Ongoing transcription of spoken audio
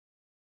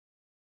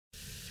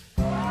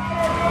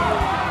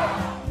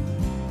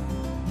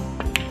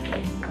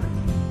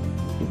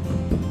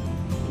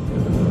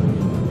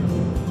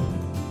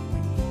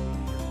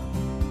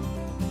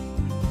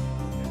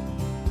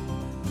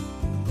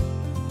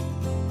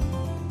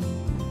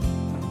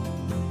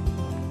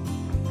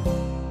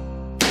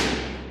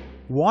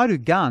Why do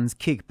guns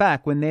kick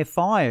back when they're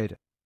fired?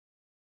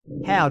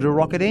 How do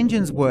rocket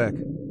engines work?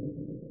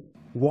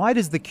 Why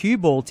does the cue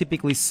ball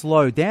typically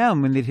slow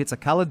down when it hits a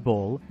coloured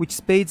ball, which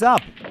speeds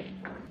up?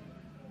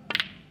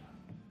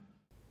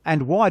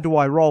 And why do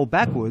I roll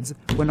backwards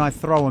when I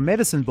throw a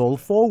medicine ball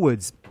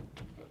forwards?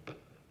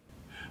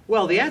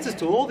 Well, the answers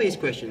to all these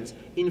questions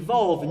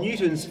involve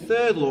Newton's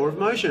third law of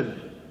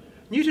motion.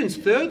 Newton's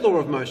third law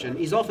of motion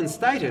is often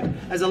stated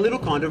as a little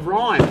kind of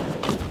rhyme.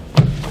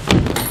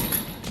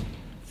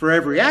 For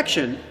every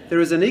action, there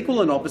is an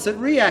equal and opposite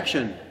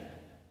reaction.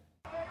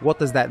 What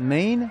does that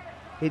mean?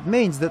 It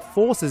means that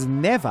forces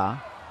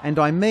never, and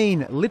I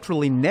mean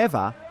literally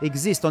never,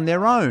 exist on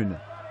their own.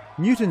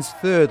 Newton's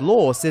third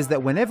law says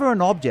that whenever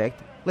an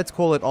object, let's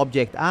call it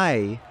object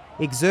A,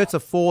 exerts a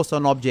force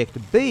on object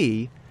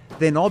B,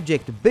 then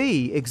object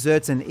B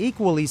exerts an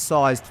equally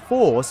sized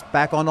force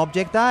back on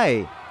object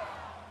A.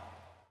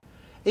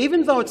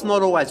 Even though it's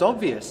not always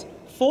obvious,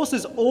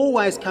 forces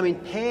always come in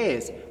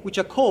pairs, which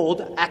are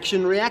called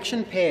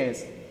action-reaction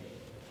pairs.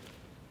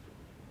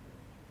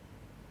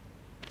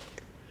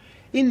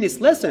 In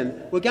this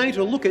lesson, we're going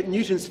to look at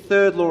Newton's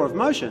third law of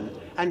motion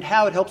and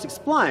how it helps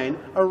explain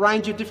a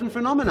range of different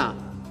phenomena.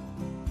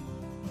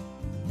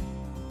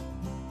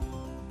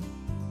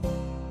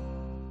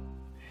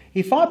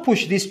 If I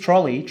push this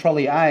trolley,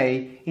 trolley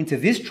A, into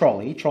this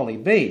trolley, trolley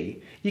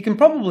B, you can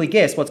probably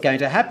guess what's going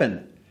to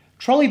happen.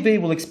 Trolley B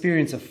will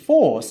experience a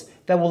force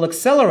that will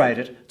accelerate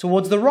it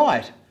towards the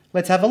right.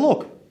 Let's have a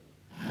look.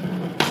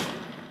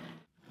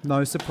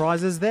 No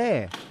surprises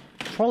there.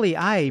 Trolley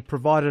A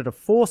provided a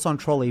force on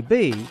trolley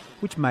B,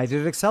 which made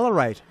it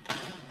accelerate.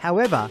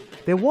 However,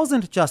 there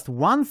wasn't just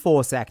one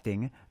force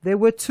acting, there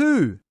were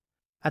two.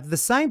 At the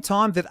same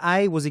time that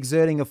A was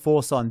exerting a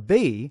force on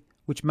B,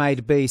 which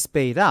made B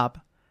speed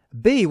up,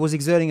 B was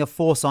exerting a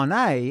force on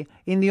A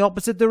in the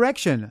opposite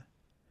direction.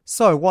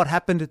 So what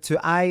happened to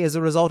A as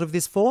a result of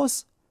this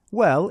force?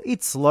 Well,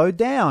 it slowed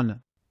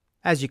down.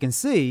 As you can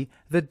see,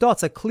 the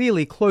dots are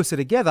clearly closer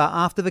together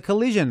after the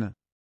collision.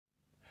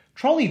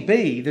 Trolley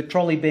B, the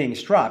trolley being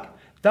struck,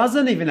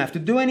 doesn't even have to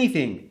do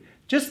anything.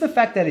 Just the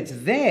fact that it's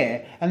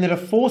there and that a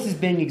force is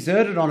being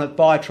exerted on it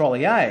by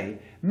trolley A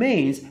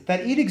means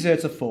that it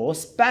exerts a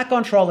force back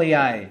on trolley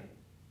A.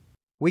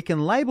 We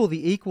can label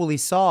the equally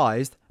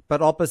sized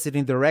but opposite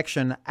in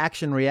direction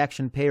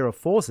action-reaction pair of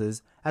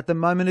forces at the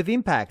moment of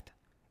impact,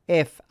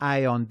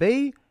 FA on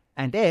B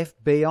and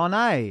FB on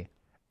A.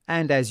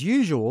 And as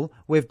usual,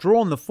 we've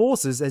drawn the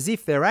forces as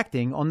if they're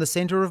acting on the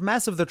centre of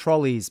mass of the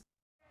trolleys.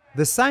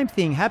 The same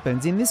thing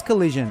happens in this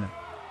collision.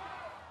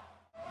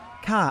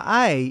 Car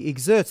A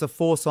exerts a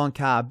force on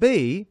car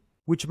B,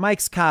 which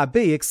makes car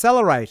B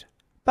accelerate.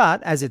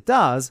 But as it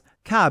does,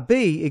 car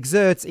B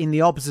exerts in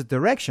the opposite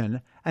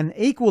direction an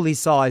equally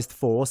sized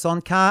force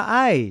on car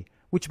A,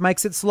 which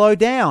makes it slow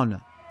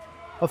down.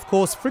 Of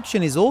course,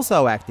 friction is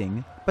also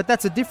acting, but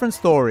that's a different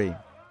story.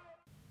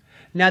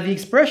 Now, the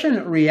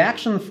expression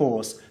reaction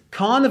force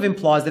kind of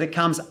implies that it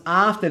comes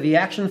after the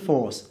action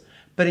force.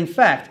 But in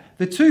fact,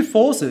 the two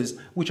forces,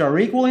 which are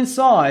equal in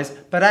size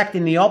but act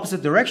in the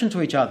opposite direction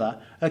to each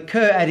other,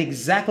 occur at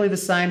exactly the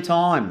same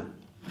time.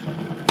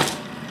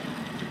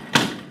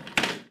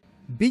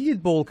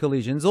 Billiard ball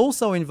collisions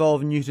also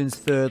involve Newton's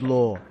third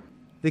law.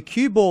 The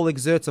cue ball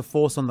exerts a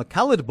force on the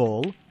coloured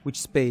ball, which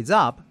speeds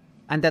up,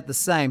 and at the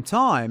same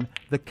time,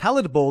 the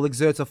coloured ball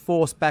exerts a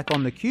force back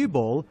on the cue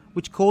ball,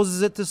 which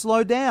causes it to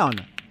slow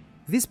down.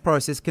 This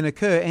process can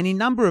occur any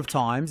number of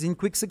times in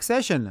quick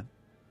succession.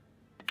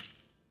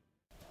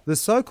 The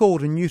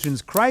so-called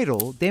Newton's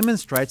cradle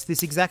demonstrates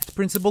this exact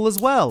principle as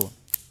well.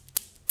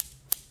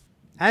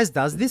 As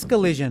does this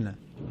collision.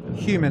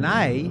 Human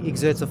A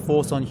exerts a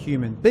force on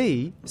human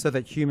B so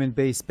that human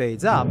B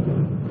speeds up,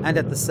 and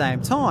at the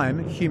same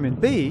time, human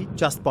B,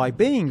 just by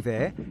being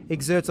there,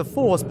 exerts a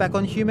force back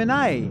on human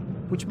A,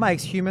 which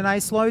makes human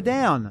A slow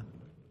down.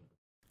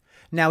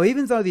 Now,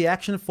 even though the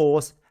action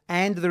force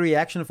and the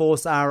reaction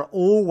force are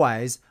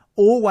always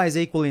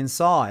equal in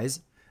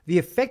size, the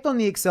effect on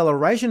the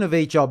acceleration of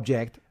each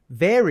object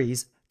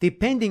varies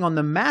depending on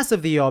the mass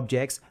of the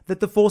objects that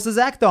the forces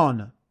act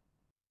on.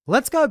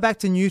 Let's go back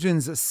to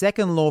Newton's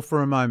second law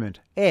for a moment,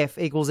 F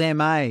equals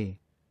ma.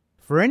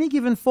 For any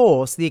given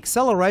force, the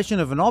acceleration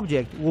of an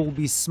object will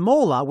be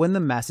smaller when the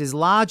mass is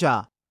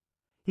larger.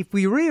 If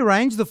we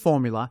rearrange the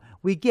formula,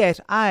 we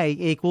get A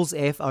equals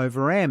F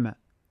over m.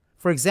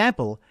 For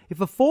example, if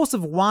a force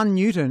of 1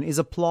 Newton is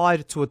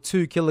applied to a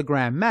 2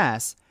 kilogram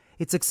mass,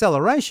 its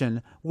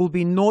acceleration will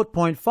be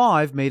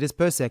 0.5 meters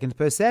per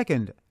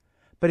second.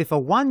 But if a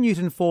 1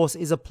 Newton force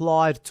is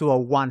applied to a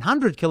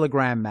 100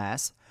 kilogram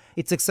mass,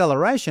 its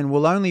acceleration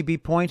will only be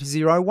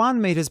 0.01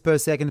 meters per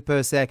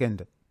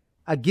second.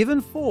 A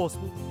given force...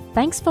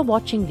 Thanks for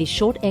watching this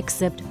short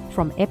excerpt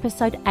from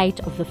episode 8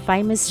 of the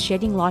famous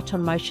Shedding Light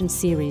on Motion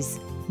series,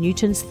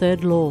 Newton's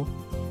Third Law.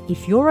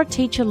 If you're a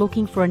teacher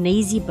looking for an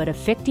easy but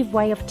effective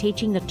way of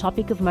teaching the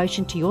topic of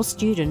motion to your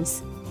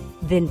students,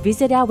 then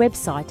visit our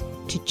website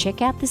to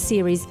check out the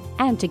series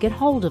and to get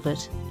hold of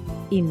it.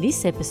 In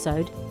this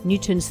episode,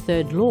 Newton's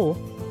Third Law,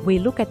 We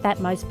look at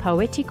that most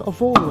poetic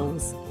of all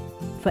laws.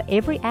 For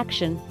every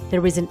action,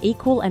 there is an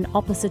equal and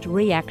opposite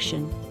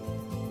reaction.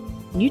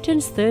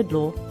 Newton's third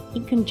law,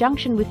 in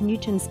conjunction with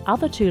Newton's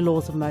other two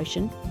laws of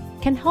motion,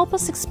 can help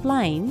us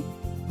explain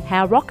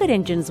how rocket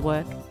engines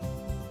work,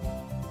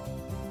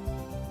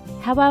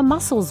 how our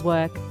muscles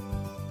work,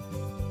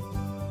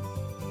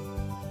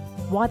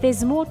 why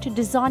there's more to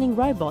designing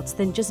robots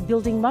than just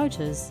building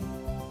motors,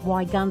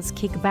 why guns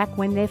kick back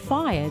when they're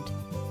fired,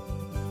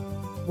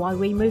 why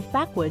we move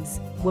backwards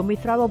when we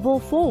throw a ball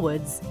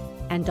forwards,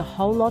 and a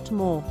whole lot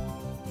more.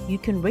 You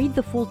can read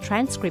the full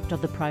transcript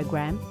of the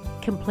program,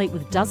 complete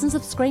with dozens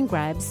of screen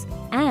grabs,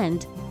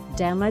 and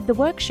download the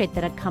worksheet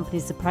that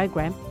accompanies the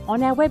program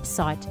on our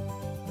website.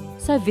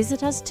 So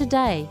visit us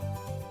today.